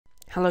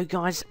Hello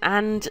guys,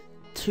 and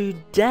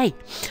today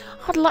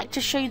I'd like to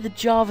show you the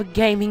Java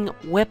Gaming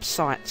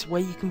website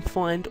where you can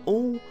find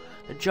all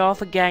the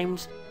Java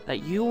games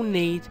that you'll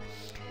need.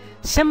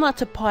 Similar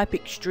to Pipe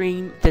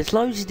Extreme, there's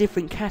loads of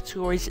different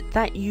categories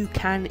that you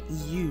can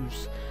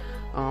use.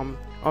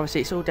 Obviously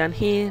it's all down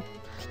here,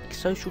 like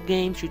social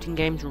games, shooting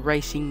games,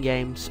 racing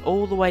games,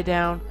 all the way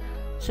down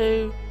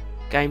to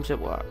games at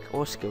work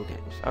or skill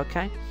games.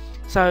 Okay,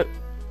 so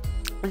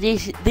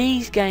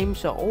these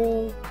games are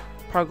all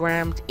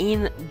programmed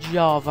in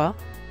Java,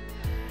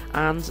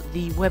 and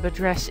the web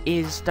address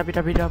is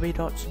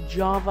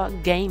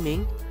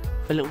www.javagaming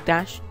for a little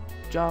dash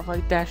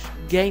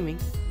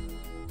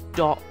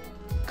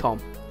java-gaming.com.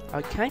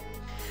 okay,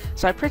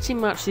 so pretty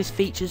much this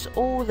features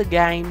all the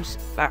games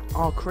that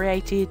are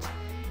created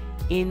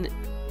in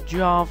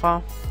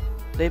Java,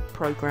 the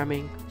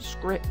programming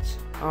script.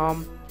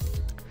 So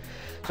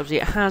obviously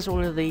it has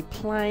all of the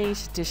play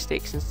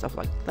statistics and stuff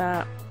like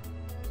that.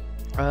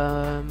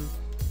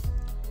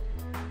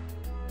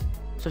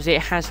 So obviously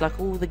it has like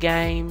all the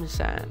games,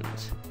 and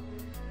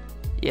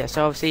yeah,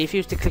 so obviously if you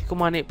was to click on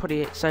one, it put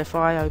it, so if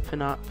I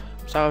open up,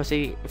 so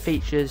obviously it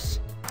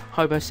features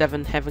Hobo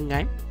 7 Heaven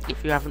game,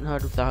 if you haven't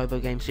heard of the Hobo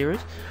game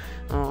series.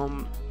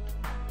 And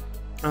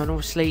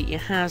obviously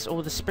it has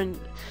all the sprint,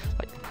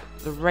 like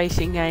the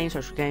racing games,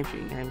 social games,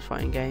 shooting games,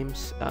 fighting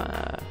games,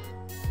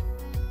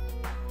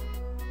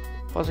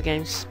 puzzle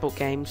games, sport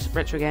games,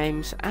 retro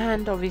games,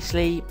 and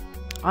obviously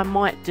I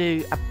might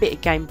do a bit of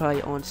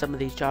gameplay on some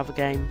of these Java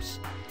games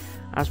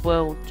as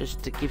well,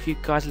 just to give you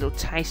guys a little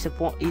taste of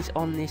what is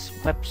on this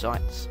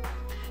website,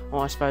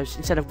 or I suppose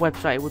instead of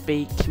website it would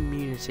be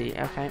community.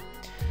 Okay,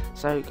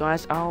 so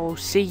guys, I'll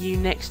see you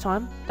next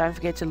time. Don't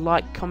forget to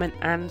like, comment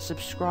and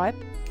subscribe.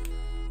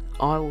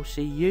 I will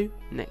see you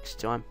next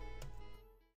time.